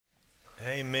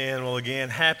Amen. Well, again,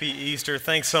 happy Easter.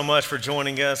 Thanks so much for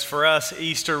joining us. For us,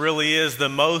 Easter really is the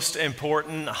most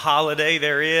important holiday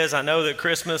there is. I know that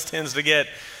Christmas tends to get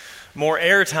more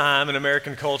airtime in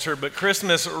American culture, but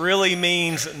Christmas really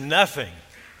means nothing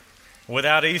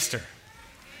without Easter.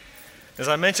 As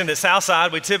I mentioned at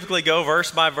Southside, we typically go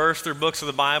verse by verse through books of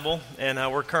the Bible, and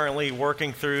we're currently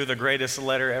working through the greatest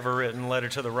letter ever written, letter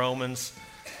to the Romans.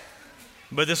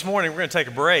 But this morning, we're going to take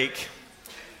a break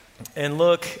and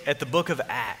look at the book of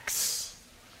Acts.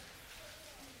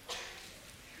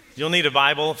 You'll need a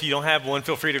Bible. If you don't have one,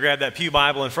 feel free to grab that pew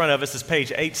Bible in front of us. It's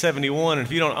page 871. And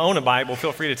if you don't own a Bible,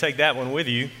 feel free to take that one with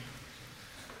you.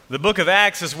 The book of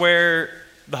Acts is where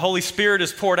the Holy Spirit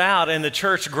is poured out and the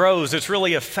church grows. It's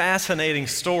really a fascinating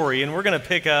story. And we're going to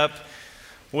pick up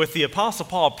with the Apostle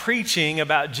Paul preaching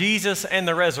about Jesus and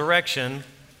the resurrection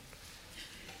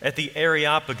at the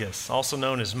Areopagus, also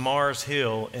known as Mars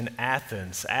Hill in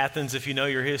Athens. Athens, if you know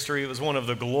your history, it was one of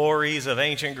the glories of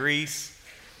ancient Greece,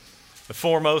 the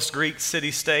foremost Greek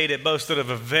city-state. It boasted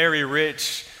of a very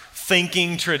rich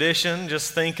thinking tradition.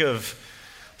 Just think of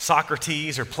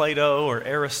Socrates or Plato or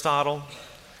Aristotle.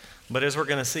 But as we're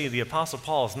going to see, the Apostle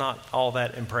Paul is not all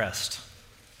that impressed.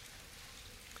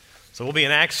 So we'll be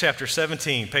in Acts chapter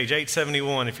 17, page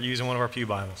 871 if you're using one of our pew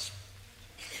Bibles.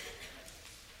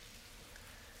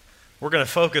 We're going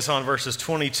to focus on verses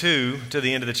 22 to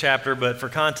the end of the chapter, but for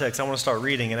context, I want to start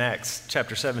reading in Acts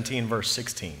chapter 17, verse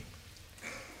 16.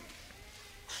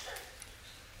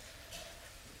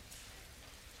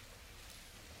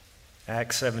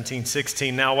 Acts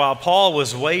 17:16. Now, while Paul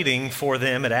was waiting for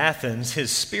them at Athens, his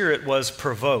spirit was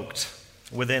provoked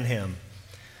within him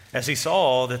as he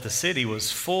saw that the city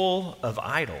was full of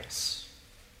idols.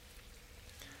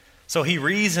 So he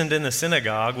reasoned in the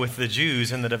synagogue with the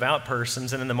Jews and the devout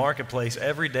persons and in the marketplace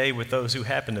every day with those who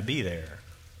happened to be there.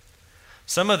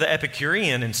 Some of the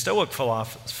Epicurean and Stoic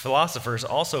philosophers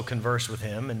also conversed with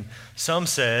him, and some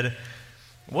said,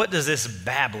 "What does this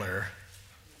babbler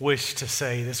wish to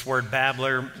say?" This word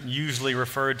babbler usually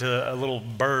referred to a little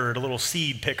bird, a little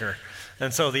seed picker.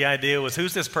 And so the idea was,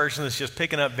 who's this person that's just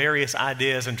picking up various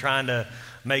ideas and trying to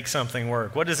make something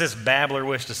work? What does this babbler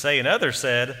wish to say? And others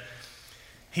said,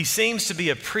 "He seems to be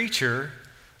a preacher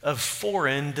of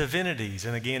foreign divinities."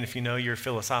 And again, if you know your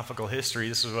philosophical history,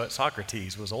 this is what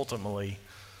Socrates was ultimately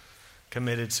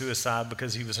committed suicide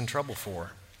because he was in trouble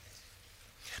for.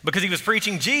 Because he was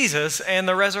preaching Jesus and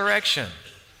the resurrection.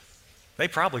 They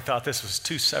probably thought this was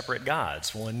two separate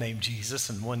gods, one named Jesus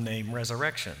and one named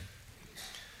Resurrection.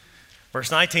 Verse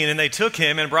 19, and they took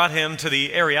him and brought him to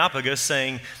the Areopagus,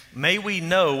 saying, "May we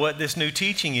know what this new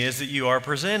teaching is that you are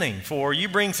presenting? For you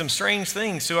bring some strange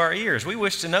things to our ears. We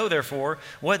wish to know, therefore,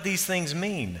 what these things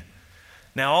mean."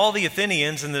 Now all the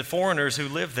Athenians and the foreigners who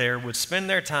lived there would spend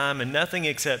their time in nothing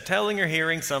except telling or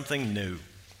hearing something new.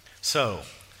 So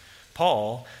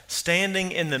Paul,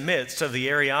 standing in the midst of the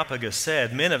Areopagus,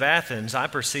 said, "Men of Athens, I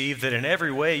perceive that in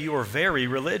every way you are very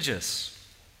religious.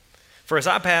 For as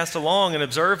I passed along and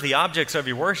observed the objects of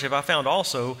your worship, I found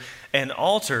also an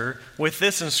altar with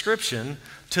this inscription,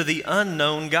 'To the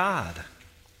unknown God.'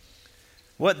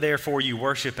 What therefore you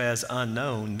worship as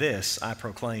unknown, this I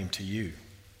proclaim to you.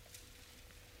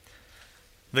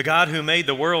 The God who made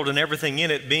the world and everything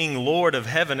in it, being Lord of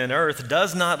heaven and earth,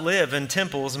 does not live in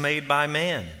temples made by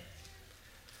man.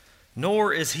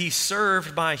 Nor is he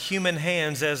served by human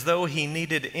hands as though he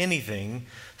needed anything,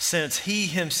 since he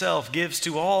himself gives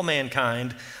to all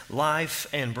mankind life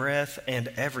and breath and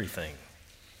everything.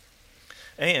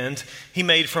 And he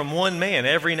made from one man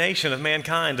every nation of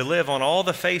mankind to live on all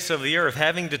the face of the earth,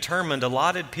 having determined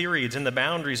allotted periods in the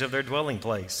boundaries of their dwelling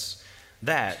place,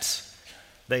 that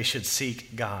they should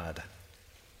seek God,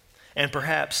 and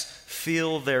perhaps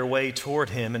feel their way toward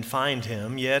him and find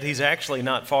him. Yet he's actually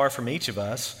not far from each of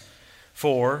us.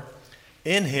 For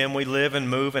in him we live and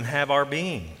move and have our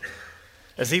being.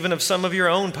 As even of some of your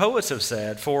own poets have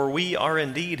said, for we are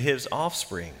indeed his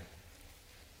offspring.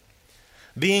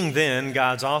 Being then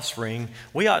God's offspring,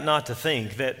 we ought not to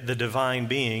think that the divine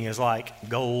being is like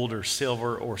gold or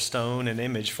silver or stone, an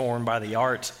image formed by the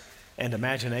art and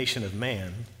imagination of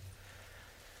man.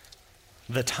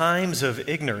 The times of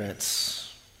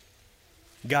ignorance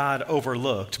God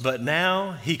overlooked, but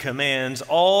now he commands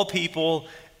all people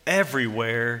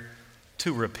everywhere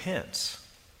to repent,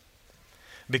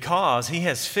 because he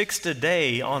has fixed a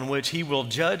day on which he will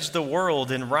judge the world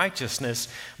in righteousness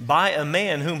by a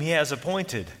man whom he has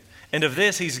appointed. And of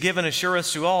this he's given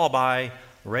assurance to all by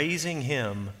raising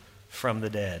him from the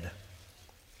dead.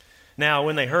 Now,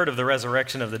 when they heard of the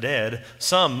resurrection of the dead,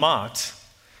 some mocked,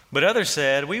 but others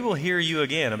said, "We will hear you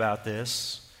again about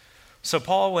this." So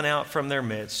Paul went out from their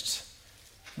midst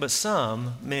But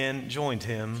some men joined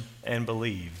him and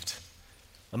believed,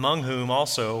 among whom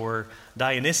also were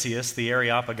Dionysius the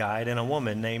Areopagite and a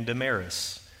woman named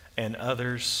Damaris, and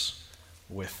others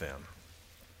with them.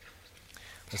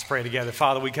 Let's pray together.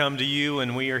 Father, we come to you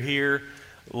and we are here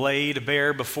laid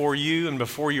bare before you and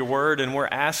before your word, and we're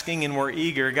asking and we're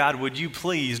eager, God, would you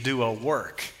please do a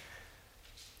work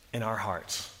in our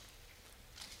hearts?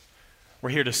 We're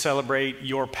here to celebrate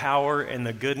your power and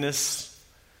the goodness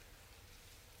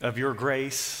of your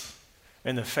grace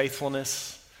and the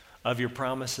faithfulness of your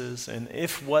promises. And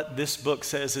if what this book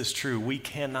says is true, we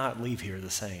cannot leave here the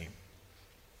same.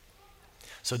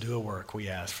 So do a work, we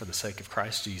ask, for the sake of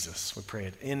Christ Jesus. We pray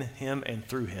it in him and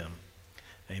through him.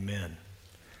 Amen.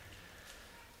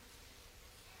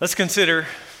 Let's consider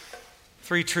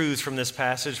three truths from this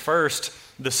passage. First,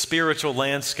 the spiritual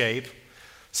landscape.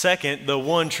 Second, the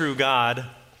one true God.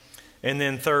 And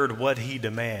then third, what he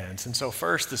demands. And so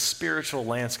first, the spiritual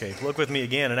landscape. Look with me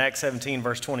again in Acts 17,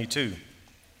 verse 22.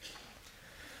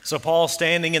 So Paul,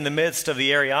 standing in the midst of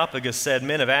the Areopagus, said,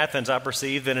 "Men of Athens, I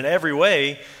perceive that in every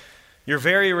way you're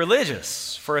very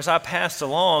religious. For as I passed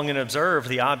along and observed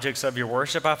the objects of your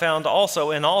worship, I found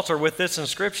also an altar with this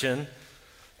inscription,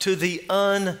 'To the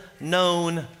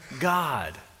unknown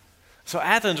God.'" So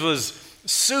Athens was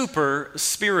super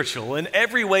spiritual, in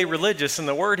every way religious, and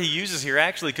the word he uses here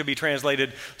actually could be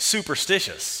translated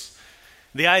superstitious.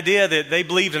 The idea that they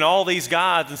believed in all these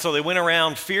gods, and so they went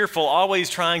around fearful, always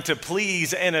trying to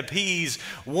please and appease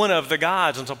one of the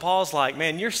gods. And so Paul's like,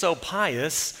 man, you're so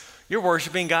pious, you're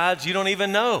worshiping gods you don't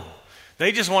even know.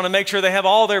 They just want to make sure they have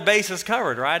all their bases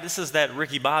covered, right? This is that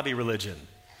Ricky Bobby religion.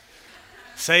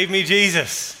 Save me,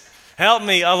 Jesus. Help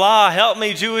me, Allah. Help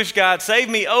me, Jewish God. Save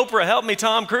me, Oprah. Help me,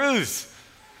 Tom Cruise.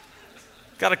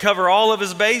 Got to cover all of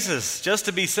his bases just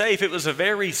to be safe. It was a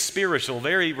very spiritual,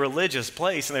 very religious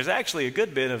place. And there's actually a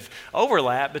good bit of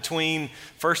overlap between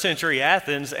first century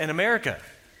Athens and America.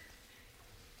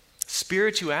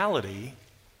 Spirituality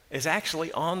is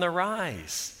actually on the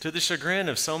rise, to the chagrin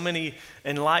of so many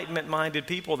enlightenment-minded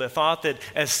people that thought that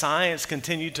as science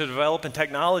continued to develop and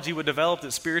technology would develop,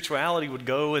 that spirituality would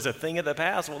go as a thing of the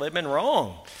past. Well, they've been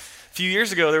wrong. A few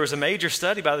years ago, there was a major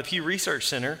study by the Pew Research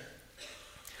Center.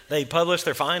 They published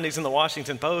their findings in the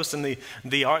Washington Post, and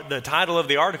the title of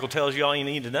the article tells you all you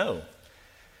need to know. It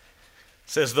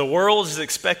says, "The world is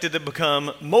expected to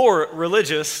become more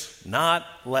religious, not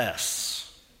less."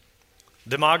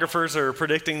 Demographers are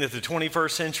predicting that the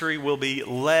 21st century will be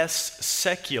less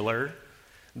secular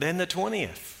than the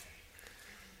 20th.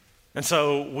 And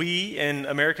so we in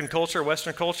American culture,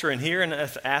 Western culture, and here in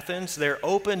Athens, they're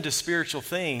open to spiritual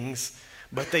things,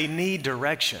 but they need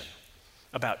direction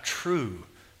about true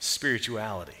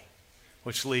spirituality,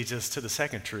 which leads us to the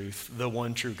second truth, the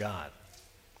one true God.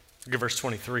 Look at verse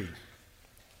 23.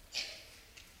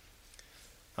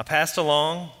 "I passed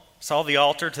along, saw the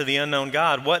altar to the unknown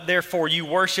God. What therefore you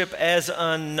worship as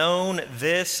unknown,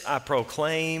 this I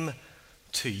proclaim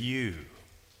to you."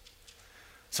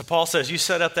 So Paul says, you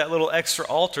set up that little extra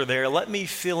altar there. Let me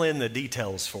fill in the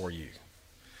details for you.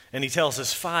 And he tells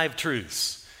us 5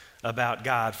 truths about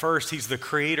God. First, he's the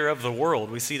creator of the world.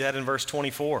 We see that in verse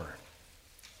 24.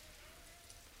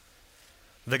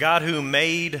 The God who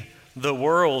made the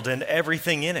world and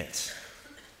everything in it.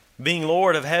 Being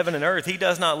Lord of heaven and earth, he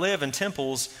does not live in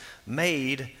temples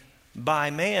made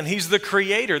by man. He's the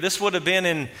creator. This would have been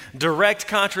in direct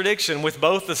contradiction with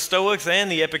both the Stoics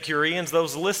and the Epicureans.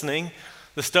 Those listening,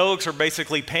 the Stoics are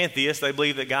basically pantheists. They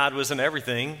believe that God was in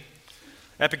everything.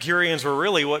 Epicureans were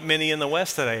really what many in the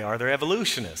West today are. They're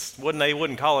evolutionists. They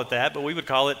wouldn't call it that, but we would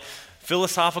call it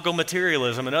philosophical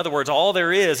materialism. In other words, all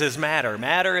there is matter.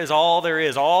 Matter is all there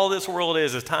is. All this world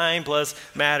is time plus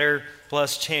matter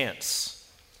plus chance.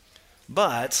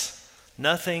 But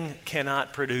nothing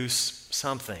cannot produce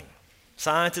something.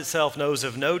 Science itself knows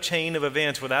of no chain of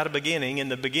events without a beginning,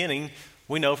 and the beginning,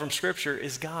 we know from Scripture,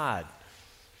 is God,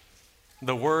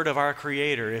 the Word of our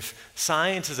Creator. If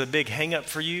science is a big hang-up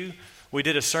for you, we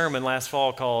did a sermon last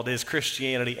fall called "Is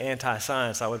Christianity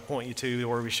Anti-Science?" I would point you to,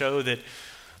 where we show that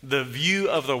the view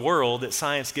of the world that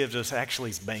science gives us actually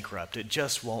is bankrupt. It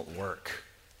just won't work.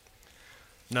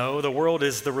 No, the world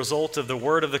is the result of the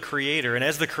word of the Creator. And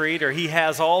as the Creator, he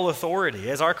has all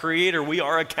authority. As our Creator, we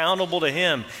are accountable to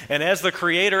him. And as the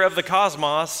Creator of the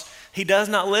cosmos, he does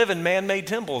not live in man-made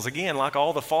temples, again, like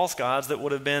all the false gods that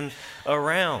would have been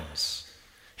around.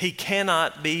 He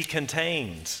cannot be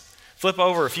contained. Flip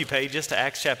over a few pages to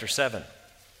Acts chapter 7.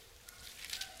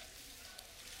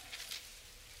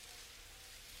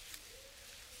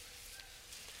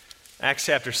 Acts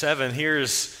chapter 7,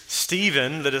 here's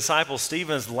Stephen, the disciple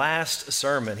Stephen's last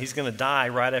sermon. He's going to die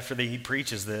right after he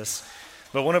preaches this.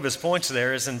 But one of his points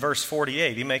there is in verse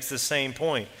 48. He makes the same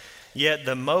point. Yet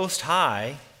the Most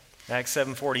High, Acts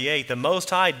 7:48, the Most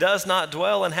High does not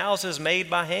dwell in houses made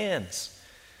by hands,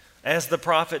 as the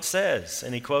prophet says.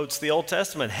 And he quotes the Old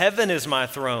Testament, heaven is my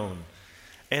throne,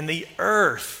 and the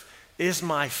earth is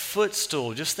my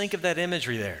footstool. Just think of that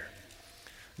imagery there.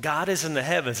 God is in the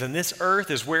heavens, and this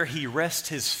earth is where he rests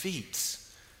his feet.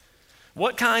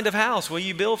 What kind of house will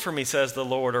you build for me, says the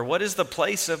Lord, or what is the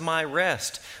place of my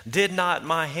rest? Did not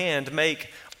my hand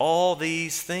make all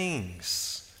these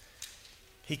things?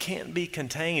 He can't be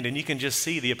contained, and you can just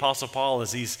see the Apostle Paul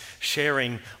as he's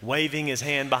sharing, waving his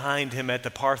hand behind him at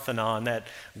the Parthenon, that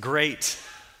great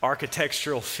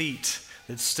architectural feat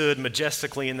that stood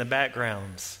majestically in the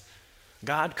backgrounds.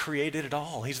 God created it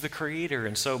all. He's the creator,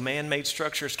 and so man-made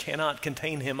structures cannot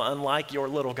contain him, unlike your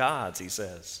little gods, he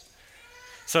says.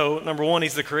 So, number one,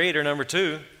 he's the creator. Number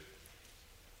two,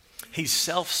 he's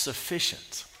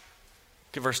self-sufficient.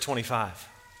 Look at verse 25.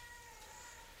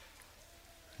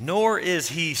 Nor is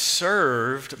he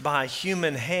served by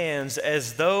human hands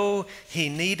as though he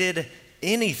needed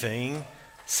anything,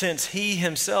 since he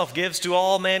himself gives to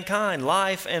all mankind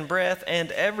life and breath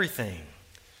and everything.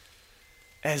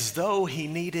 As though he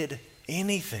needed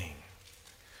anything.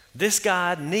 This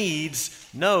God needs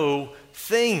no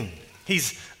thing.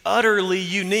 He's utterly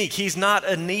unique. He's not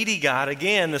a needy God.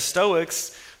 Again, the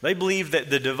Stoics, they believe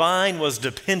that the divine was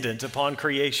dependent upon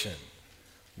creation.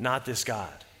 Not this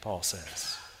God, Paul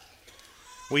says.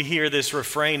 We hear this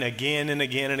refrain again and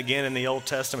again and again in the Old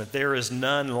Testament. There is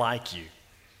none like you.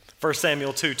 1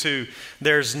 Samuel 2:2,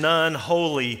 there's none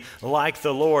holy like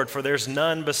the Lord, for there's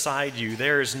none beside you.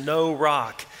 There is no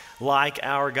rock like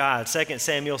our God. 2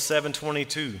 Samuel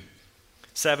 7:22,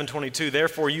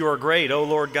 therefore you are great, O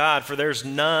Lord God, for there's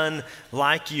none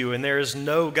like you, and there is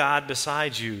no God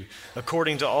beside you,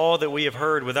 according to all that we have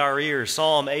heard with our ears.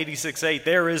 Psalm 86:8,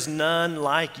 there is none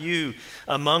like you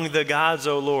among the gods,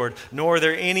 O Lord, nor are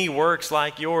there any works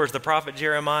like yours. The prophet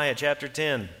Jeremiah, chapter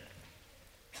 10,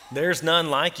 there's none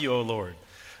like you, O Lord.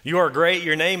 You are great,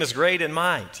 your name is great in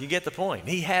might. You get the point.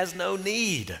 He has no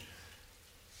need.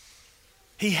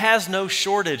 He has no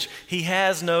shortage. He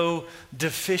has no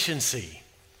deficiency.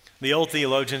 The old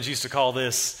theologians used to call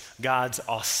this God's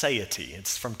aseity.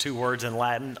 It's from two words in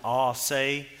Latin,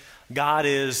 ase. God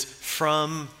is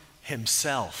from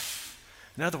himself.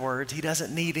 In other words, he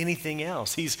doesn't need anything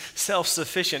else. He's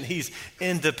self-sufficient. He's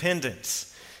independent.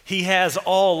 He has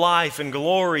all life and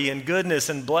glory and goodness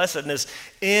and blessedness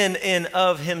in and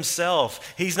of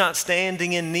himself. He's not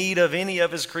standing in need of any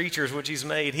of his creatures which he's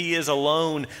made. He is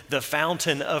alone the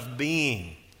fountain of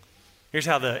being. Here's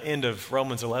how the end of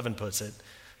Romans 11 puts it.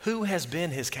 Who has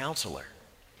been his counselor?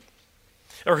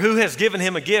 Or who has given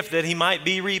him a gift that he might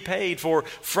be repaid? For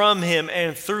from him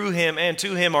and through him and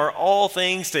to him are all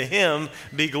things. To him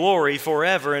be glory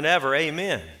forever and ever.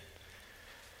 Amen.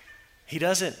 He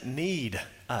doesn't need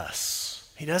us.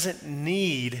 He doesn't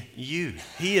need you.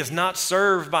 He is not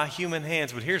served by human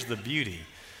hands. But here's the beauty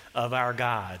of our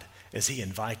God, is he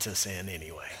invites us in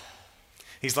anyway.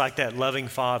 He's like that loving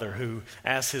father who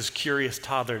asks his curious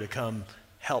toddler to come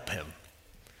help him.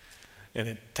 And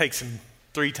it takes him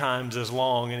 3 times as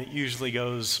long, and it usually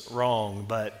goes wrong,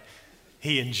 but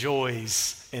he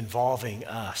enjoys involving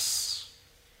us.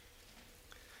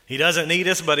 He doesn't need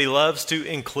us, but he loves to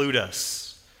include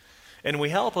us. And we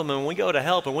help him, and when we go to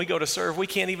help and we go to serve, we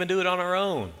can't even do it on our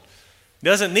own. He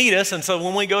doesn't need us, and so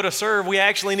when we go to serve, we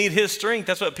actually need his strength.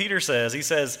 That's what Peter says. He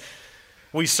says,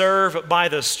 we serve by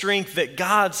the strength that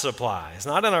God supplies,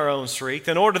 not in our own strength,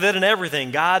 in order that in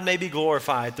everything God may be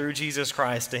glorified through Jesus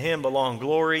Christ. To him belong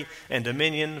glory and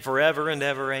dominion forever and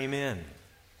ever. Amen.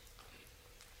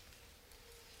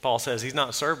 Paul says he's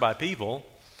not served by people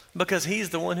because he's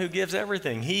the one who gives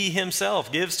everything. He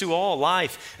himself gives to all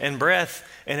life and breath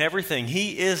and everything.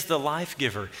 He is the life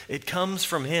giver. It comes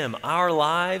from him. Our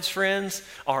lives, friends,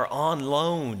 are on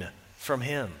loan from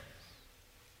him.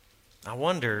 I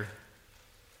wonder,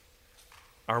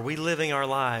 are we living our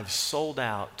lives sold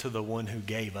out to the one who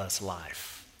gave us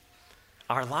life?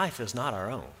 Our life is not our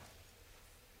own.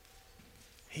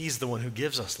 He's the one who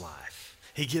gives us life.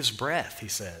 He gives breath, he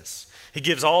says. He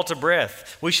gives all to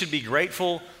breath. We should be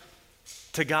grateful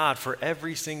to God for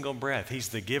every single breath. He's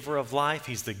the giver of life.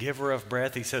 He's the giver of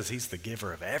breath. He says he's the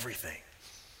giver of everything.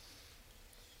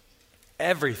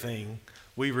 Everything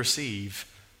we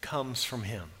receive comes from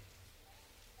him.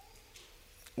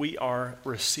 We are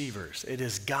receivers. It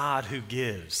is God who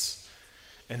gives.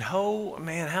 And oh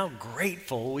man, how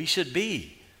grateful we should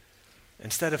be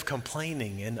instead of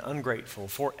complaining and ungrateful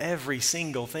for every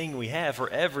single thing we have, for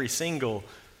every single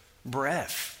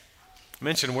breath. I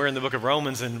mentioned we're in the book of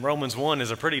Romans, and Romans 1 is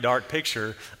a pretty dark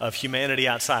picture of humanity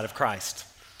outside of Christ.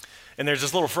 And there's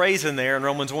this little phrase in there in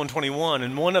Romans 1:21,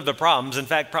 and one of the problems, in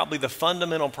fact, probably the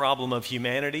fundamental problem of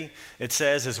humanity, it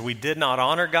says, is we did not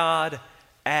honor God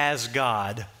as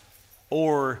God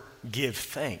or give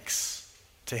thanks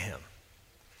to him.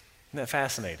 Isn't that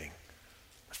fascinating?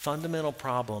 The fundamental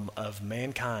problem of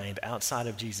mankind outside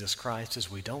of Jesus Christ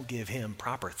is we don't give him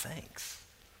proper thanks.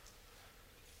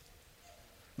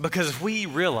 Because if we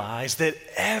realize that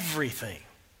everything,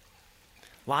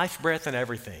 life, breath, and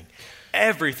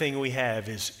everything we have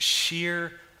is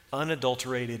sheer,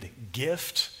 unadulterated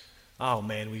gift, oh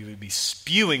man, we would be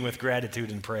spewing with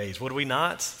gratitude and praise, would we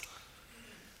not?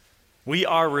 We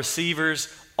are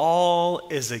receivers. All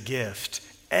is a gift.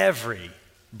 Every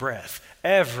breath,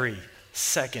 every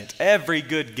second, every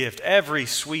good gift, every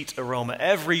sweet aroma,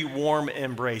 every warm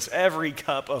embrace, every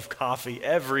cup of coffee,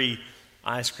 every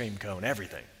ice cream cone,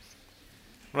 everything.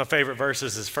 One of my favorite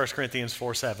verses is 1 Corinthians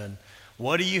 4:7.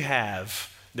 What do you have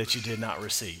that you did not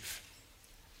receive?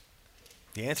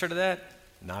 The answer to that?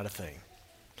 Not a thing.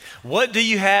 What do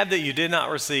you have that you did not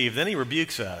receive? Then he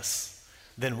rebukes us.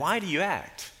 Then why do you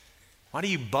act? Why do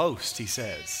you boast, he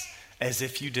says, as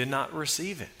if you did not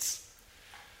receive it?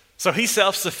 So he's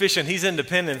self-sufficient, he's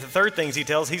independent. The third thing he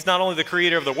tells, he's not only the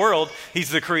creator of the world, he's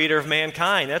the creator of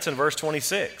mankind. That's in verse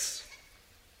 26.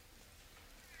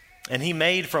 And he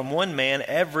made from one man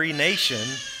every nation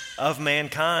of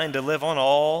mankind to live on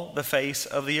all the face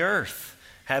of the earth,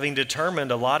 having determined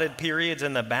allotted periods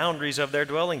and the boundaries of their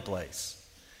dwelling place.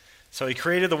 So he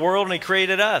created the world and he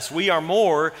created us. We are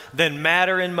more than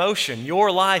matter in motion. Your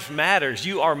life matters.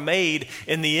 You are made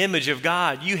in the image of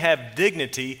God. You have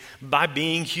dignity by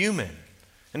being human.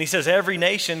 And he says every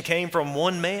nation came from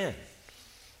one man.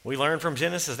 We learn from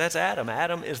Genesis, that's Adam.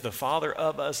 Adam is the father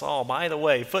of us all. By the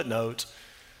way, footnote,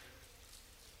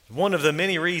 one of the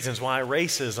many reasons why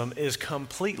racism is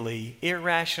completely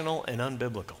irrational and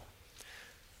unbiblical.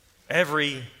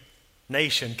 Every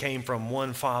nation came from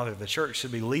one father. The church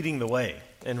should be leading the way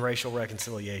in racial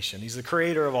reconciliation. He's the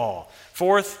creator of all.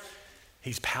 Fourth,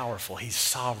 he's powerful. He's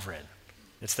sovereign.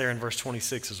 It's there in verse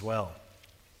 26 as well.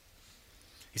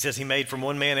 He says he made from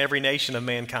one man every nation of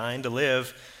mankind to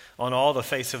live on all the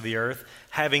face of the earth,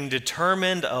 having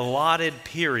determined allotted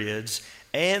periods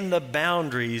and the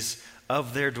boundaries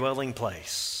of their dwelling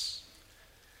place.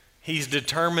 He's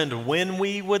determined when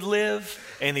we would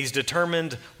live, and he's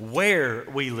determined where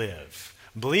we live.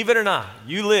 Believe it or not,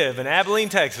 you live in Abilene,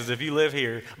 Texas, if you live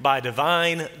here, by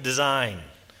divine design.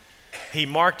 He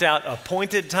marked out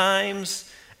appointed times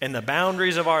and the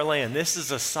boundaries of our land. This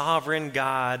is a sovereign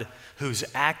God who's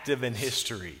active in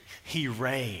history. He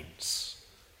reigns.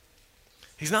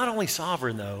 He's not only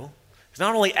sovereign, though. He's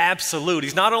not only absolute.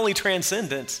 He's not only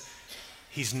transcendent.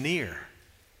 He's near.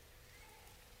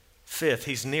 Fifth,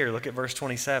 he's near. Look at verse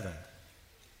 27.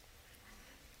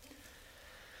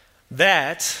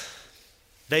 That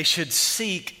they should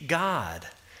seek God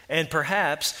and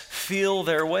perhaps feel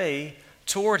their way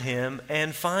toward him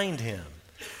and find him.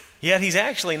 Yet he's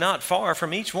actually not far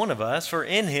from each one of us, for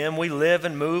in him we live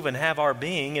and move and have our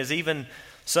being, as even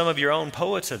some of your own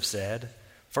poets have said,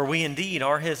 for we indeed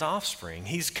are his offspring.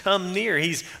 He's come near.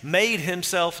 He's made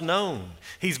himself known.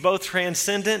 He's both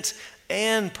transcendent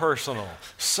and personal,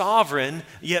 sovereign,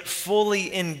 yet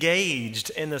fully engaged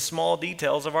in the small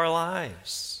details of our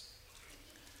lives.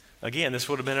 Again, this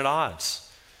would have been at odds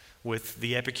with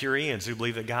the Epicureans who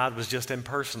believed that God was just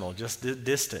impersonal, just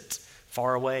distant,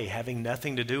 far away, having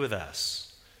nothing to do with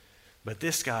us. But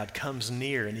this God comes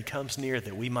near, and he comes near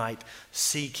that we might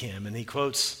seek him. And he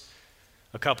quotes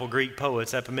a couple Greek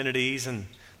poets, Epimenides, and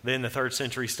then the 3rd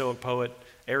century Stoic poet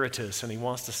Aratus, and he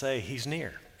wants to say he's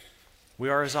near. We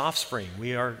are his offspring.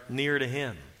 We are near to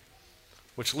him.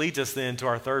 Which leads us then to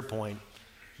our third point.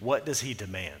 What does he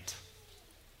demand?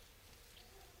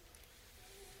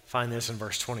 Find this in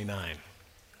verse 29.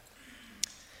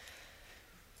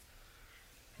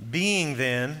 Being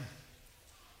then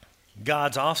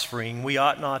God's offspring, we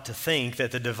ought not to think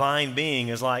that the divine being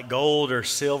is like gold or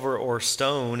silver or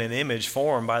stone, an image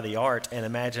formed by the art and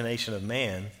imagination of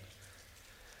man.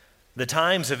 The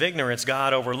times of ignorance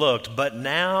God overlooked, but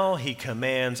now he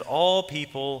commands all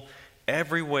people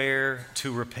everywhere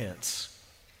to repent,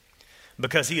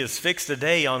 because he has fixed a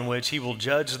day on which he will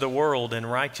judge the world in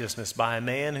righteousness by a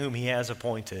man whom he has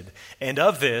appointed. And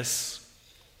of this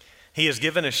he has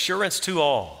given assurance to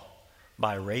all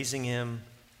by raising him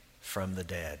from the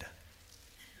dead.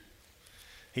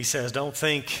 He says, don't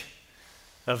think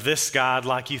of this God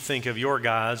like you think of your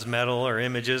gods, metal or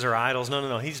images or idols.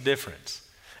 No, he's different.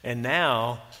 And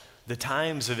now the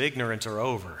times of ignorance are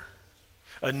over.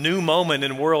 A new moment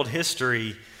in world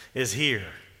history is here.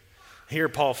 Here,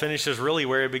 Paul finishes really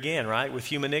where he began, right? With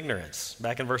human ignorance.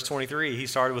 Back in verse 23, he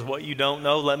started with what you don't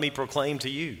know, let me proclaim to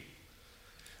you.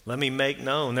 Let me make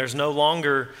known. There's no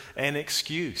longer an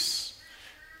excuse.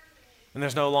 And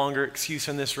there's no longer excuse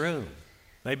in this room.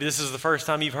 Maybe this is the first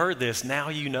time you've heard this. Now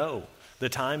you know. The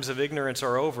times of ignorance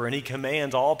are over, and he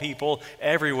commands all people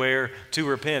everywhere to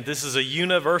repent. This is a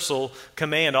universal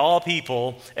command, all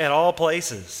people at all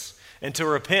places. And to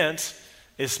repent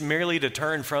is merely to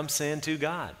turn from sin to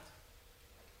God.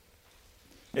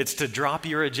 It's to drop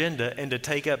your agenda and to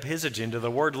take up his agenda.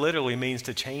 The word literally means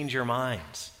to change your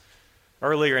minds.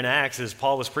 Earlier in Acts, as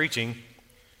Paul was preaching,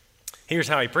 here's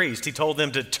how he preached. He told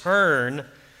them to turn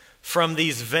from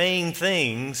these vain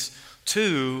things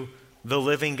to the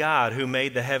living God who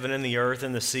made the heaven and the earth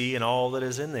and the sea and all that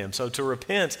is in them. So to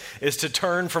repent is to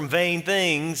turn from vain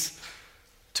things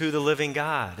to the living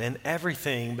God. And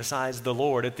everything besides the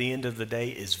Lord at the end of the day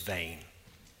is vain,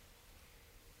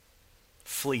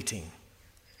 fleeting.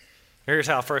 Here's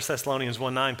how 1 Thessalonians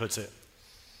 1:9 puts it.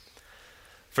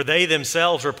 For they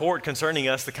themselves report concerning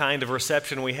us the kind of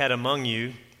reception we had among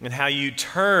you, and how you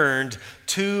turned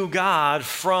to God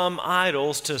from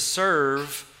idols to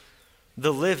serve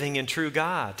the living and true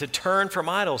God. To turn from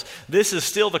idols. This is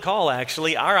still the call,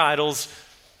 actually. Our idols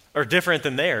are different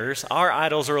than theirs. Our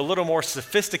idols are a little more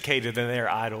sophisticated than their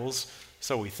idols,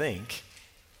 so we think.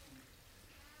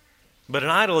 But an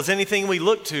idol is anything we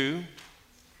look to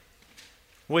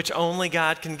which only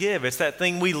God can give. It's that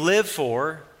thing we live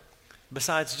for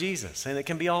besides Jesus. And it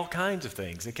can be all kinds of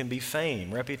things. It can be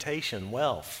fame, reputation,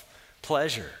 wealth,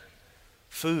 pleasure,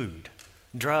 food,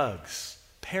 drugs,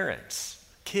 parents,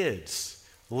 kids,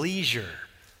 leisure,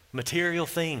 material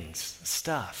things,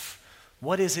 stuff.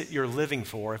 What is it you're living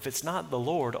for? If it's not the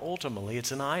Lord, ultimately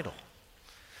it's an idol.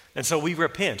 And so we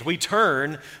repent. We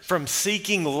turn from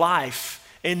seeking life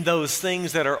in those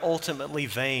things that are ultimately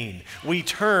vain. We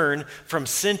turn from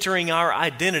centering our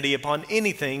identity upon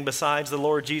anything besides the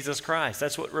Lord Jesus Christ.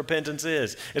 That's what repentance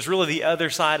is. It's really the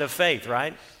other side of faith,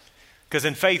 right? Because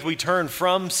in faith we turn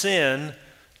from sin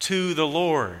to the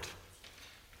Lord.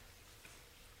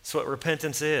 That's what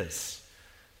repentance is.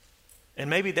 And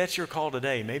maybe that's your call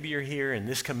today. Maybe you're here and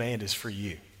this command is for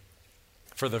you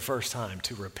for the first time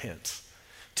to repent.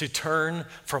 To turn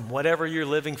from whatever you're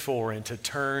living for and to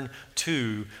turn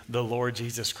to the Lord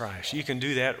Jesus Christ. You can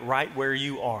do that right where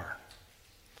you are.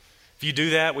 If you do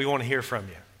that, we want to hear from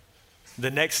you.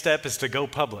 The next step is to go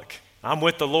public. I'm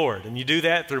with the Lord, and you do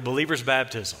that through believer's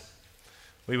baptism.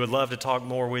 We would love to talk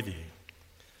more with you.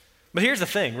 But here's the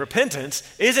thing, repentance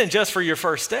isn't just for your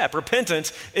first step.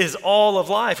 Repentance is all of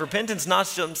life. Repentance is not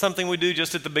something we do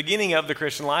just at the beginning of the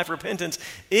Christian life. Repentance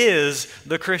is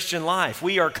the Christian life.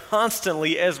 We are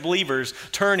constantly, as believers,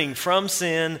 turning from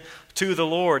sin to the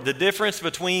Lord. The difference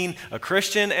between a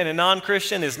Christian and a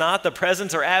non-Christian is not the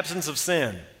presence or absence of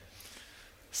sin.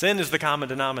 Sin is the common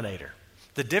denominator.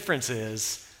 The difference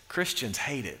is Christians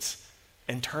hate it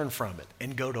and turn from it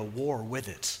and go to war with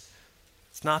it.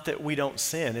 It's not that we don't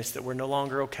sin, it's that we're no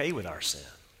longer okay with our sin.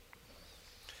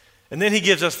 And then he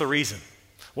gives us the reason.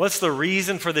 What's the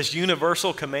reason for this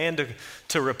universal command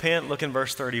to repent? Look in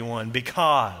verse 31.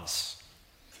 Because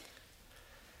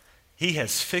he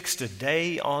has fixed a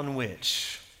day on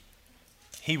which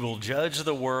he will judge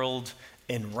the world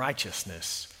in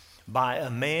righteousness by a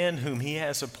man whom he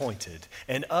has appointed.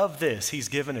 And of this he's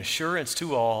given assurance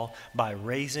to all by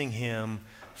raising him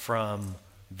from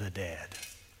the dead.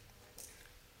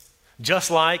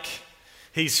 Just like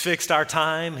he's fixed our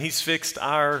time, he's fixed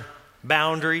our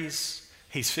boundaries,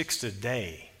 he's fixed a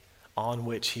day on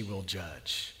which he will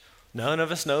judge. None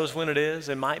of us knows when it is.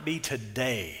 It might be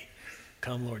today,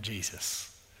 come Lord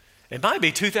Jesus. It might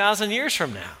be 2,000 years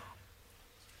from now.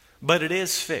 But it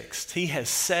is fixed. He has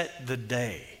set the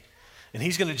day. And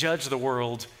he's going to judge the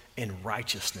world in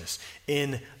righteousness,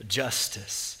 in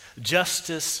justice.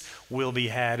 Justice will be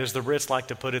had. As the Brits like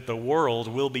to put it, the world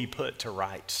will be put to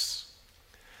rights.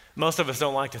 Most of us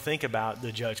don't like to think about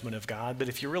the judgment of God, but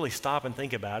if you really stop and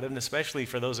think about it, and especially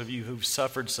for those of you who've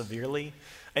suffered severely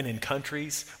and in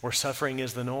countries where suffering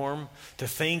is the norm, to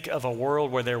think of a world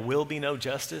where there will be no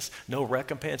justice, no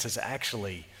recompense is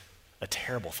actually a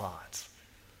terrible thought.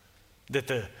 That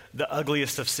the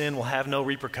ugliest of sin will have no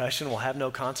repercussion, will have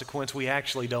no consequence. We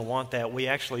actually don't want that. We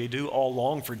actually do all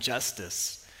long for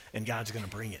justice, and God's going to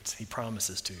bring it. He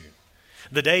promises to.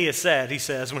 The day is set, he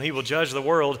says, when he will judge the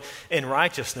world in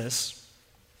righteousness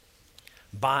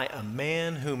by a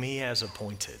man whom he has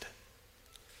appointed.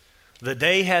 The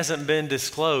day hasn't been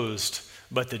disclosed,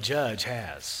 but the judge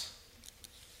has.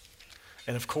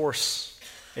 And of course,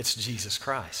 it's Jesus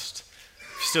Christ.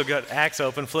 you still got Acts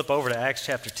open, flip over to Acts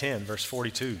chapter 10, verse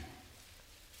 42.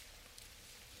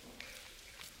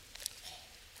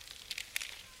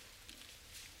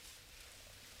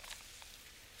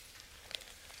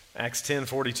 Acts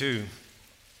 10:42.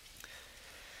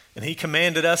 And he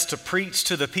commanded us to preach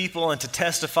to the people and to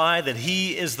testify that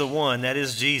he is the one, that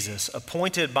is Jesus,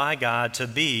 appointed by God to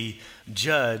be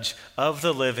judge of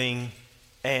the living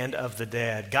and of the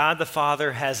dead. God the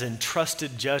Father has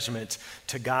entrusted judgment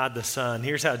to God the Son.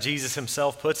 Here's how Jesus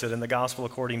himself puts it in the Gospel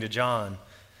according to John,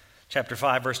 chapter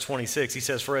 5, verse 26. He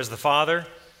says, "For as the Father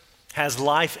has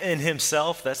life in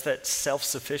himself," that's that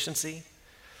self-sufficiency,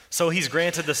 "so he's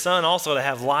granted the Son also to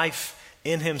have life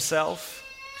in himself,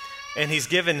 and he's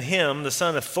given him, the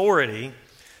Son, authority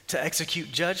to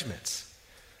execute judgments,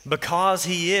 because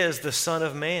he is the Son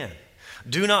of Man.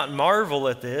 Do not marvel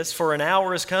at this, for an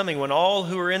hour is coming when all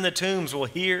who are in the tombs will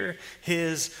hear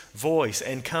his voice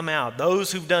and come out,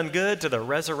 those who've done good to the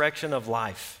resurrection of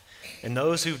life, and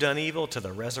those who've done evil to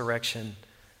the resurrection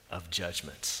of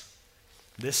judgments."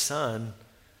 This Son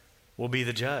will be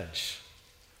the judge.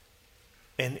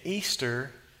 And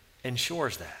Easter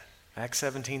ensures that. Acts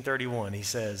 17:31, he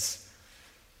says,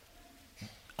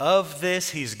 "Of this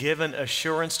he's given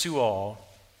assurance to all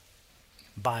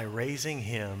by raising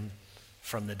him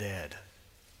from the dead."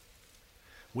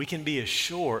 We can be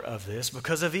assured of this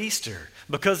because of Easter,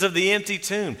 because of the empty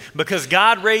tomb, because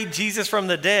God raised Jesus from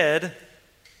the dead.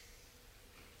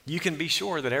 You can be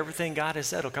sure that everything God has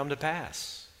said will come to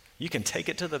pass. You can take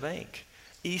it to the bank.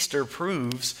 Easter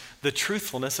proves the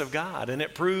truthfulness of God, and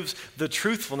it proves the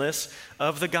truthfulness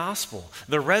of the gospel.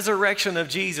 The resurrection of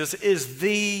Jesus is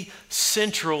the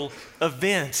central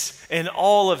event in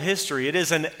all of history. It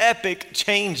is an epic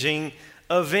changing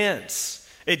event.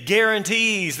 It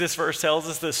guarantees, this verse tells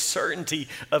us, the certainty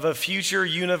of a future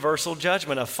universal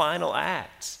judgment, a final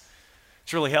act.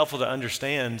 It's really helpful to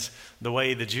understand the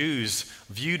way the Jews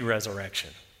viewed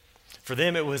resurrection. For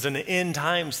them, it was an end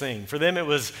times thing. For them, it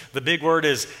was, the big word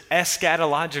is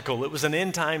eschatological. It was an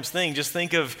end times thing. Just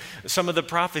think of some of the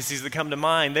prophecies that come to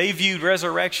mind. They viewed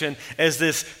resurrection as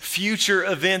this future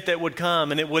event that would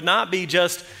come, and it would not be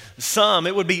just some,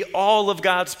 it would be all of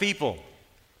God's people.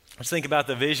 Let's think about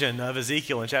the vision of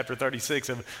Ezekiel in chapter 36,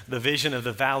 of the vision of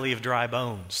the valley of dry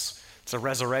bones. It's a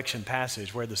resurrection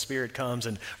passage where the Spirit comes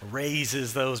and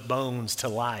raises those bones to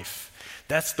life.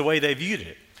 That's the way they viewed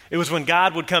it. It was when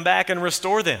God would come back and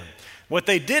restore them. What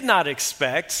they did not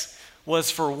expect was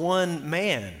for one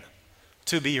man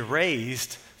to be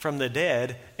raised from the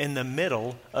dead in the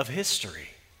middle of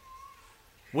history.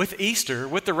 With Easter,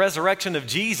 with the resurrection of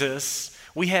Jesus,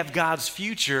 we have God's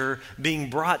future being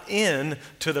brought in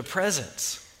to the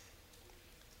present.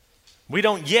 We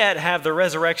don't yet have the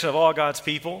resurrection of all God's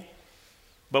people,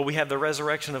 but we have the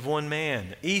resurrection of one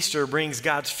man. Easter brings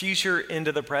God's future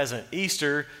into the present.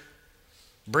 Easter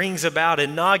brings about,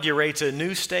 inaugurates a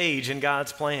new stage in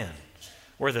God's plan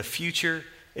where the future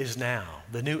is now,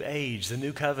 the new age, the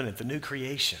new covenant, the new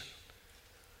creation.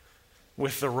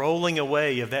 With the rolling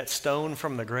away of that stone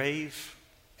from the grave,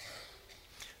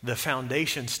 the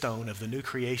foundation stone of the new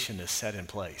creation is set in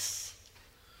place.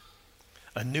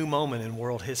 A new moment in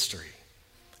world history.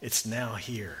 It's now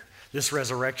here. This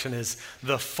resurrection is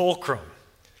the fulcrum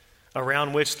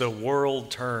around which the world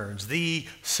turns, the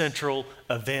central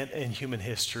event in human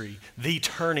history, the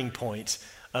turning point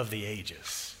of the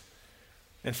ages.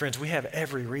 And friends, we have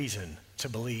every reason to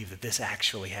believe that this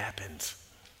actually happened.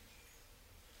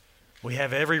 We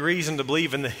have every reason to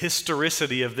believe in the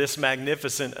historicity of this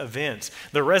magnificent event.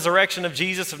 The resurrection of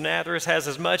Jesus of Nazareth has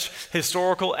as much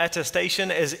historical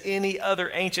attestation as any other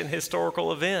ancient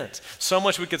historical event. So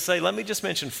much we could say. Let me just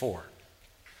mention 4.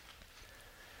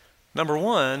 Number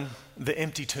 1, the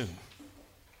empty tomb.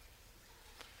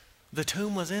 The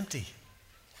tomb was empty.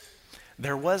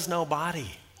 There was no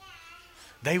body.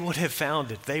 They would have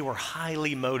found it. They were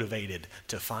highly motivated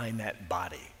to find that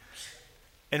body.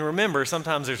 And remember,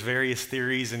 sometimes there's various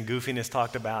theories and goofiness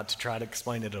talked about to try to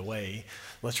explain it away.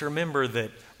 Let's remember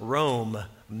that Rome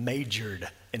majored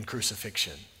in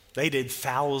crucifixion. They did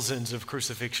thousands of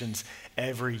crucifixions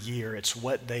every year. It's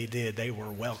what they did. They were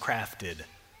well crafted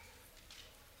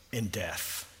in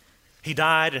death. He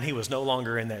died and he was no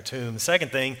longer in that tomb. The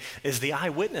second thing is the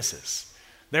eyewitnesses.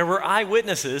 There were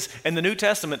eyewitnesses, and the New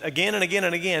Testament again and again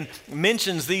and again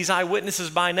mentions these eyewitnesses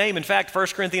by name. In fact, 1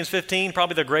 Corinthians 15,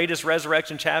 probably the greatest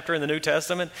resurrection chapter in the New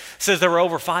Testament, says there were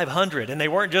over 500, and they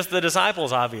weren't just the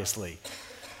disciples, obviously.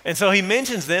 And so he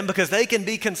mentions them because they can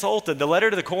be consulted. The letter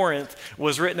to the Corinth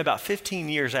was written about 15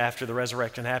 years after the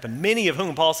resurrection happened, many of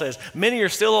whom, Paul says, many are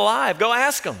still alive. Go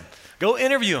ask them. Go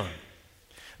interview them.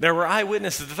 There were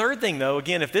eyewitnesses. The third thing, though,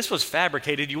 again, if this was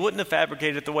fabricated, you wouldn't have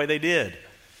fabricated it the way they did.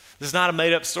 This is not a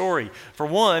made-up story. For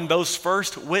one, those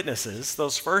first witnesses,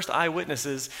 those first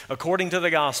eyewitnesses, according to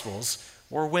the Gospels,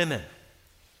 were women.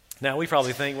 Now, we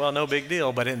probably think, well, no big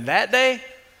deal. But in that day,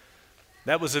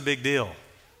 that was a big deal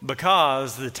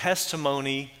because the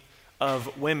testimony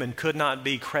of women could not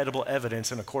be credible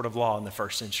evidence in a court of law in the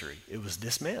first century. It was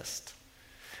dismissed.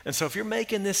 And so if you're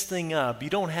making this thing up, you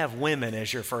don't have women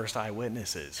as your first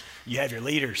eyewitnesses. You have your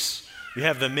leaders. You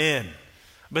have the men.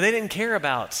 But they didn't care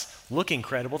about looking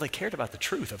credible. They cared about the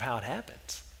truth of how it happened.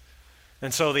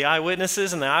 And so the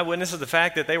eyewitnesses, the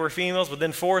fact that they were females, but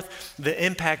then fourth, the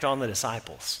impact on the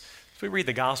disciples. If we read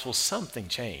the Gospels, something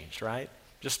changed, right?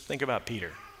 Just think about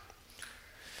Peter.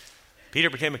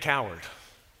 Peter became a coward.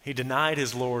 He denied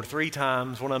his Lord 3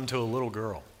 times, one of them to a little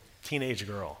girl, teenage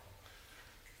girl.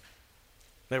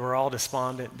 They were all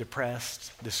despondent,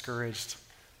 depressed, discouraged,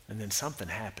 and then something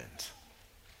happened.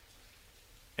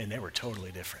 And they were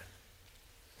totally different.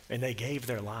 And they gave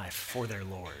their life for their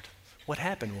Lord. What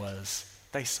happened was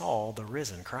they saw the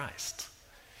risen Christ.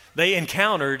 They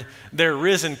encountered their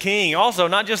risen King. Also,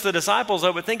 not just the disciples,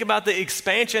 though, but think about the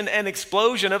expansion and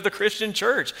explosion of the Christian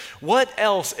church. What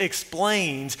else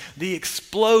explains the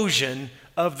explosion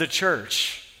of the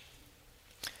church?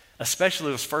 Especially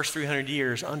those first 300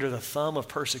 years under the thumb of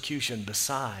persecution,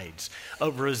 besides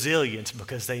of resilience,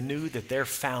 because they knew that their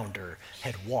founder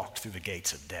had walked through the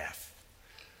gates of death.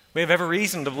 We have every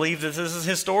reason to believe that this is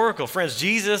historical. Friends,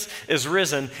 Jesus is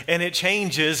risen, and it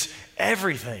changes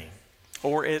everything,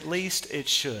 or at least it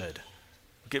should.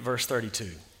 Look at verse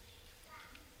 32.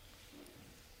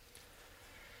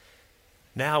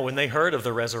 Now, when they heard of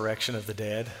the resurrection of the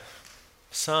dead,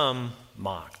 some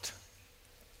mocked.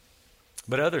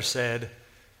 But others said,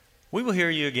 "We will hear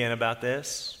you again about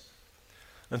this."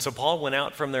 And so Paul went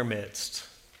out from their midst.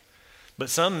 But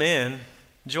some men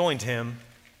joined him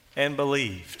and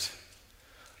believed,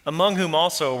 among whom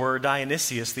also were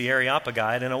Dionysius the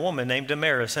Areopagite and a woman named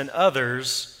Damaris, and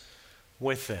others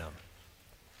with them.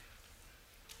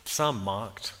 Some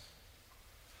mocked.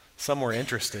 Some were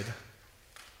interested.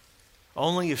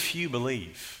 Only a few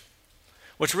believe,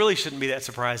 which really shouldn't be that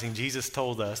surprising. Jesus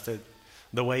told us that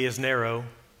the way is narrow,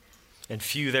 and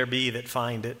few there be that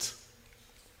find it.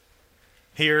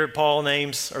 Here,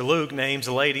 Luke names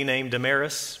a lady named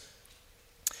Damaris,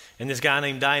 and this guy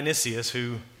named Dionysius,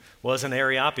 who was an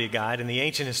Areopagite. And the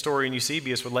ancient historian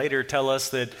Eusebius would later tell us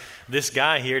that this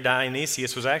guy here,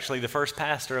 Dionysius, was actually the first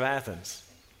pastor of Athens.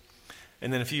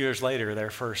 And then a few years later,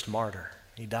 their first martyr.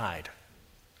 He died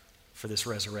for this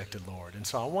resurrected Lord. And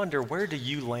so I wonder, where do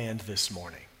you land this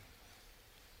morning?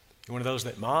 You one of those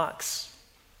that mocks?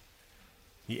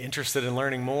 You interested in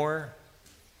learning more,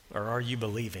 or are you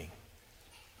believing?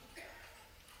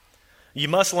 You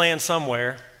must land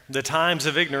somewhere. The times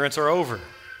of ignorance are over.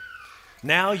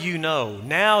 Now you know.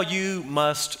 Now you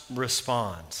must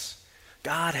respond.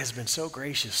 God has been so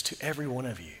gracious to every one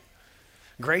of you.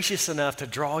 Gracious enough to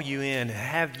draw you in and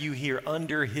have you here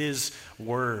under his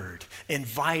word,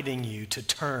 inviting you to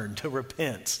turn, to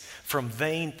repent from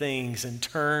vain things and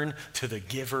turn to the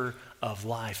giver of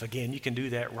life. Again, you can do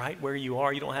that right where you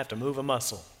are. You don't have to move a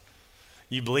muscle.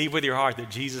 You believe with your heart that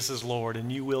Jesus is Lord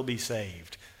and you will be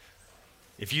saved.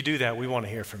 If you do that, we want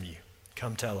to hear from you.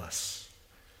 Come tell us.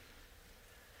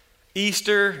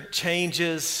 Easter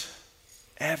changes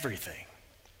everything.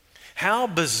 How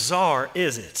bizarre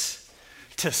is it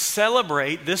to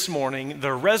celebrate this morning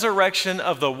the resurrection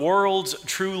of the world's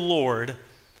true Lord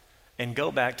and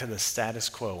go back to the status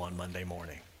quo on Monday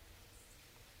morning?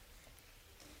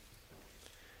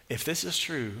 If this is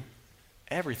true,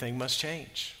 everything must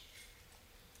change.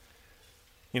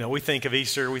 You know, we think of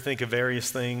Easter, we think of various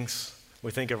things. We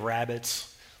think of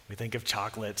rabbits, we think of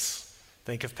chocolates,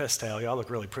 think of pastel. Y'all look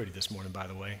really pretty this morning, by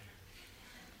the way.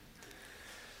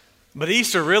 But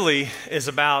Easter really is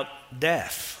about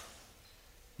death,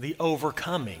 the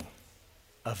overcoming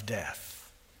of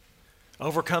death,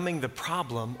 overcoming the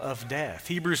problem of death.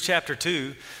 Hebrews chapter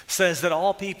 2 says that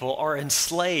all people are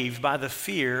enslaved by the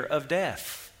fear of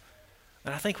death.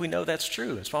 And I think we know that's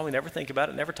true. That's why we never think about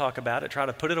it, never talk about it, try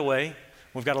to put it away.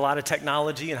 We've got a lot of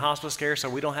technology and hospice care, so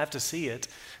we don't have to see it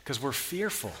because we're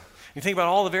fearful. You think about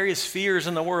all the various fears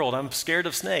in the world. I'm scared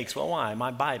of snakes. Well, why? It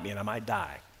might bite me and I might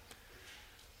die.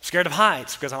 I'm scared of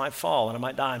heights because I might fall and I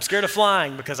might die. I'm scared of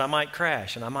flying because I might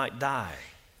crash and I might die.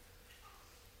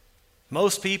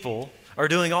 Most people are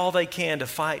doing all they can to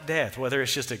fight death, whether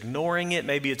it's just ignoring it,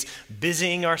 maybe it's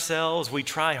busying ourselves. We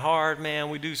try hard, man.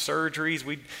 We do surgeries.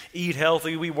 We eat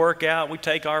healthy. We work out. We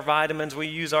take our vitamins. We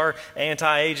use our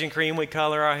anti-aging cream. We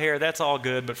color our hair. That's all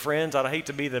good. But friends, I'd hate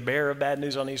to be the bearer of bad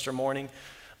news on Easter morning.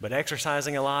 but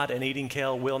exercising a lot and eating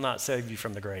kale will not save you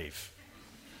from the grave.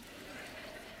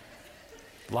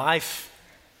 Life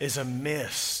is a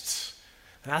mist.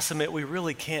 And I submit we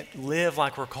really can't live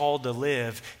like we're called to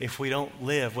live if we don't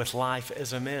live with life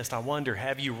as a mist. I wonder,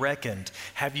 have you reckoned?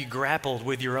 Have you grappled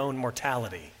with your own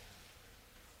mortality?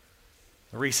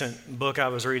 A recent book I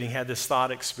was reading had this thought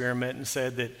experiment and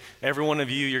said that every one of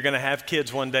you, you're going to have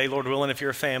kids one day, Lord willing, if you're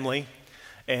a family.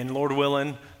 And Lord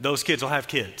willing, those kids will have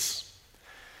kids.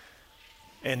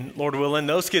 And Lord willing,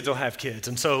 those kids will have kids.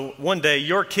 And so one day,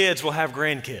 your kids will have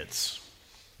grandkids,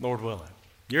 Lord willing.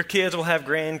 Your kids will have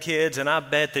grandkids, and I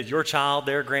bet that your child,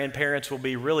 their grandparents, will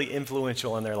be really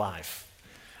influential in their life,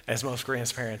 as most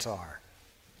grandparents are.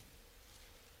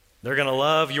 They're going to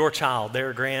love your child,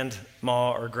 their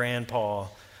grandma or grandpa,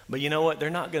 but you know what? They're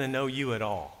not going to know you at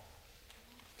all.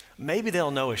 Maybe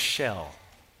they'll know a shell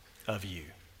of you,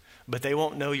 but they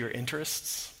won't know your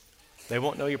interests. They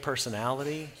won't know your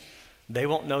personality. They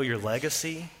won't know your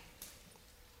legacy.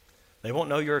 They won't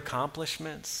know your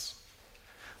accomplishments.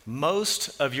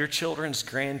 Most of your children's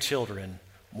grandchildren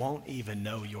won't even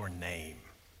know your name.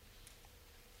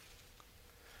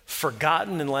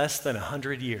 Forgotten in less than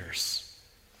 100 years.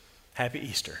 Happy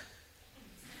Easter.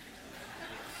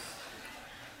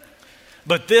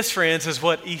 But this, friends, is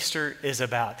what Easter is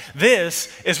about.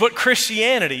 This is what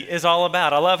Christianity is all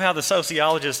about. I love how the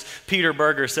sociologist Peter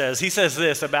Berger says. He says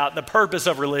this about the purpose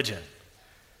of religion.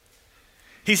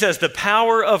 He says, the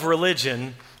power of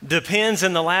religion depends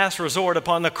in the last resort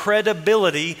upon the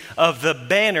credibility of the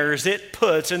banners it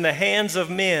puts in the hands of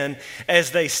men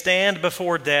as they stand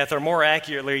before death, or more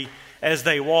accurately, as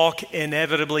they walk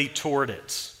inevitably toward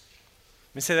it.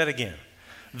 Let me say that again.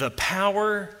 The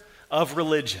power of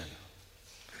religion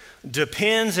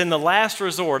depends in the last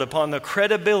resort upon the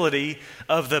credibility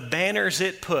of the banners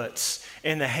it puts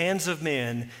in the hands of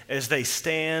men as they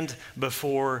stand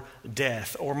before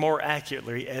death, or more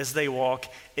accurately, as they walk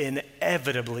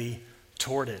inevitably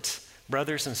toward it.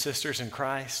 Brothers and sisters in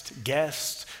Christ,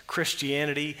 guests,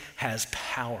 Christianity has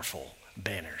powerful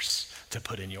banners to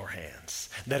put in your hands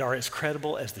that are as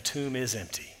credible as the tomb is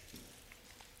empty.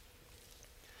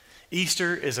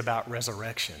 Easter is about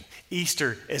resurrection.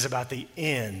 Easter is about the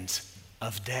end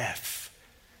of death.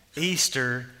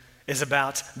 Easter is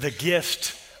about the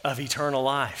gift of eternal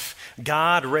life.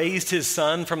 God raised his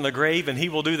Son from the grave, and he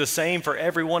will do the same for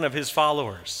every one of his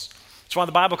followers. That's why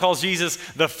the Bible calls Jesus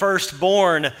the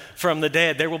firstborn from the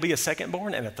dead. There will be a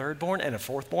secondborn and a thirdborn and a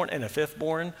fourthborn and a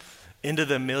fifthborn into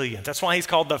the millions. That's why he's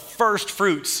called the first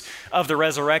fruits of the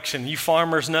resurrection. You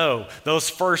farmers know those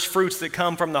first fruits that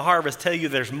come from the harvest tell you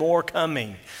there's more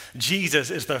coming. Jesus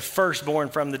is the firstborn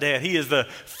from the dead. He is the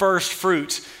first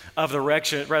fruits of the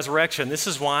resurrection. This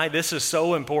is why this is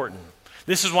so important.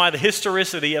 This is why the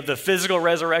historicity of the physical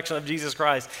resurrection of Jesus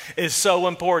Christ is so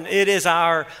important. It is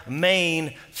our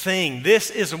main thing. This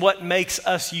is what makes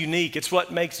us unique. It's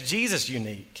what makes Jesus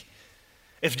unique.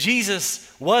 If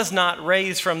Jesus was not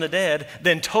raised from the dead,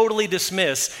 then totally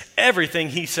dismiss everything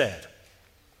he said.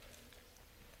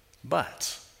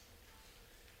 But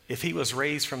if he was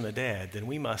raised from the dead, then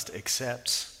we must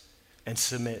accept and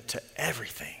submit to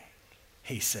everything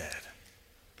he said.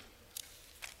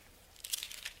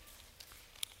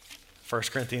 1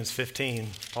 Corinthians 15,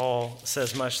 Paul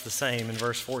says much the same in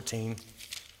verse 14.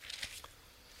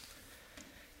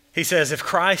 He says, if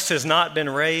Christ has not been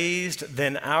raised,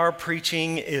 then our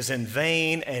preaching is in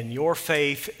vain and your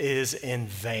faith is in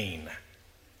vain.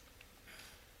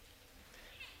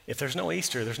 If there's no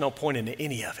Easter, there's no point in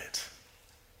any of it.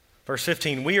 Verse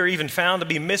 15, we are even found to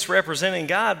be misrepresenting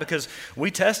God because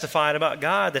we testified about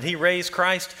God that he raised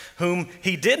Christ whom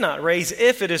he did not raise,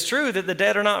 if it is true that the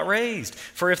dead are not raised.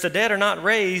 For if the dead are not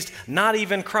raised, not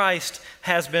even Christ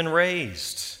has been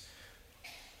raised.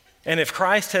 And if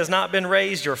Christ has not been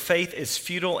raised, your faith is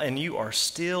futile and you are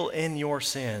still in your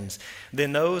sins.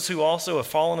 Then those who also have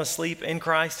fallen asleep in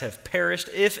Christ have perished.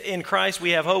 If in Christ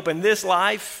we have hope in this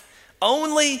life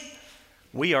only,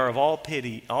 we are of all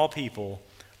people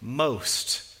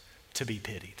most to be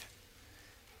pitied.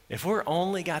 If we're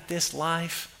only got this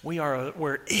life,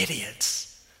 we're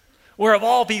idiots. We're of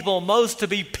all people most to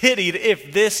be pitied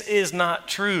if this is not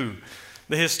true.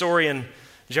 The historian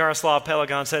Jaroslav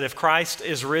Pelagon said, if Christ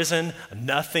is risen,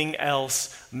 nothing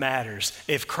else matters.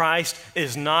 If Christ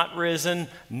is not risen,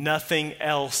 nothing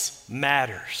else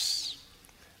matters.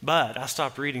 But I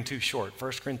stopped reading too short.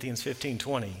 1 Corinthians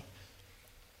 15:20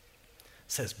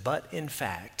 says, but in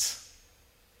fact,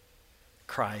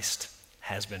 Christ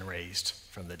has been raised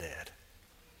from the dead.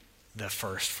 The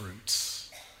first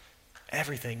fruits.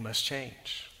 Everything must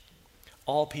change.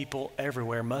 All people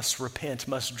everywhere must repent,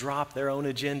 must drop their own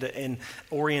agenda and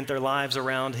orient their lives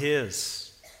around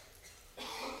his.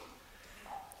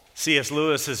 C.S.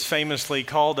 Lewis has famously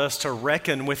called us to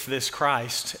reckon with this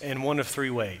Christ in one of three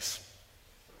ways.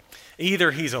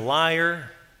 Either he's a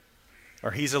liar,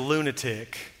 or he's a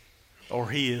lunatic, or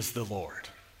he is the Lord.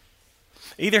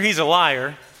 Either he's a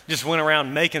liar, just went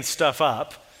around making stuff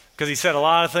up, because he said a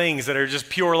lot of things that are just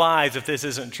pure lies if this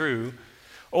isn't true,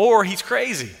 or he's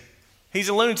crazy. He's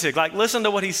a lunatic. Like, listen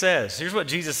to what he says. Here's what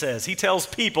Jesus says. He tells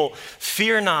people,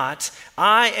 "Fear not,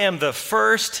 I am the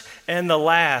first and the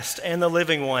last and the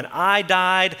living one. I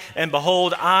died, and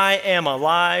behold, I am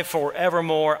alive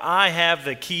forevermore. I have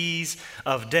the keys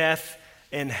of death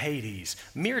and Hades."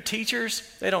 Mere teachers,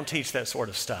 they don't teach that sort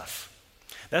of stuff.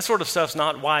 That sort of stuff's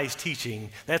not wise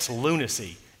teaching. That's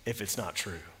lunacy if it's not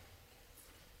true.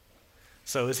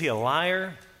 So is he a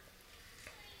liar?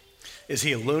 Is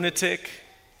he a lunatic?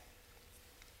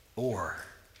 Or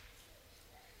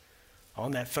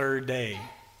on that third day,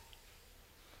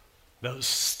 those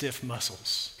stiff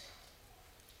muscles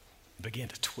begin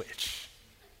to twitch.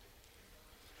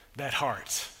 That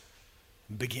heart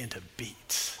began to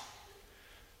beat.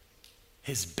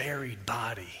 His buried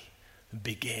body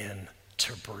began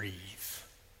to breathe.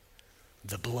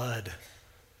 The blood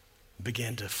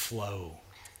began to flow,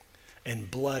 and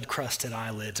blood-crusted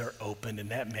eyelids are opened, and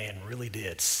that man really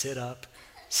did sit up,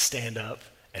 stand up,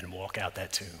 and walk out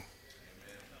that tomb.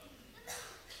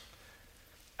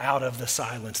 Out of the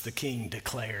silence, the king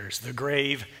declares, "The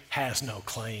grave has no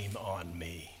claim on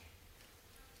me."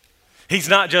 He's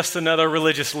not just another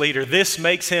religious leader. This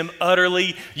makes him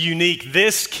utterly unique.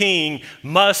 This king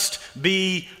must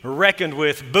be reckoned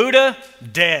with. Buddha,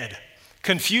 dead.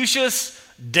 Confucius,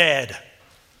 dead.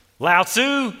 Lao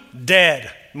Tzu,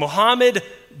 dead. Muhammad,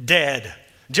 dead.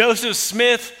 Joseph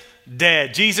Smith,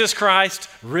 dead. Jesus Christ,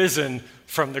 risen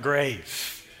from the grave.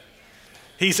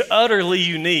 He's utterly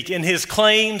unique in his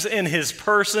claims, in his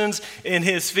persons, in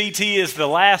his feet. He is the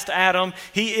last Adam.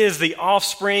 He is the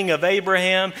offspring of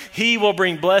Abraham. He will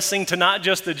bring blessing to not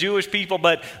just the Jewish people,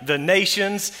 but the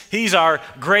nations. He's our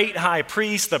great high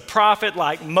priest, the prophet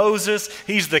like Moses.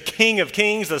 He's the King of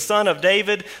kings, the son of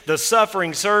David, the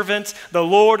suffering servant, the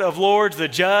Lord of lords, the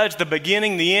judge, the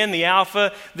beginning, the end, the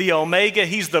Alpha, the Omega.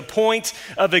 He's the point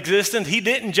of existence. He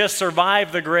didn't just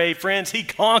survive the grave, friends. He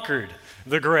conquered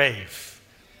the grave.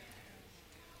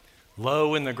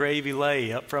 Low in the grave he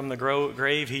lay, up from the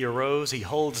grave he arose. He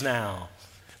holds now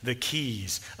the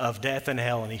keys of death and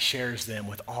hell, and he shares them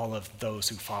with all of those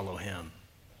who follow him.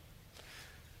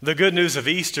 The good news of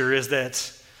Easter is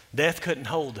that death couldn't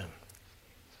hold him.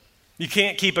 You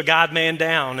can't keep a God-man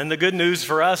down. And the good news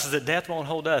for us is that death won't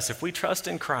hold us. If we trust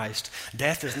in Christ,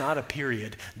 death is not a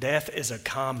period. Death is a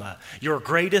comma. Your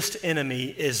greatest enemy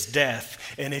is death.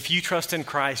 And if you trust in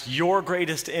Christ, your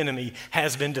greatest enemy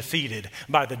has been defeated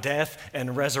by the death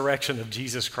and resurrection of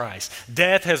Jesus Christ.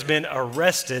 Death has been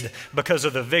arrested because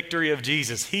of the victory of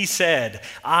Jesus. He said,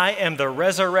 "I am the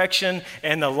resurrection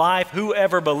and the life.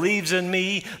 Whoever believes in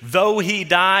me, though he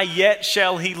die, yet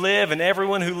shall he live. And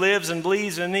everyone who lives and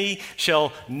believes in me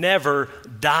shall never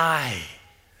die."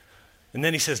 And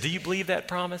then he says, do you believe that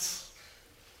promise?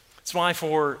 That's why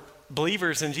for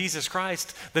believers in Jesus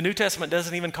Christ, the New Testament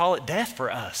doesn't even call it death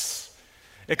for us.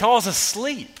 It calls us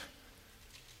sleep.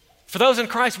 For those in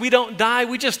Christ, we don't die,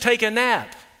 we just take a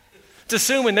nap. It's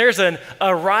assuming there's a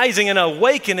rising and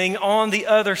awakening on the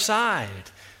other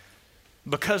side.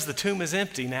 Because the tomb is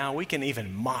empty now, we can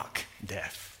even mock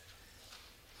death.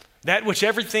 That which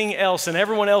everything else and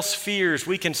everyone else fears,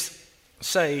 we can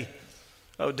say,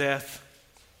 "Oh, death,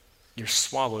 you're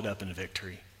swallowed up in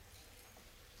victory.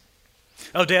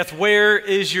 Oh, death, where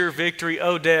is your victory?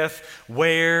 Oh, death,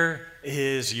 where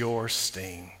is your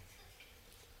sting?"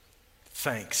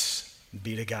 Thanks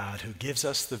be to God who gives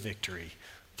us the victory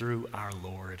through our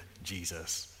Lord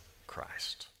Jesus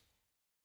Christ.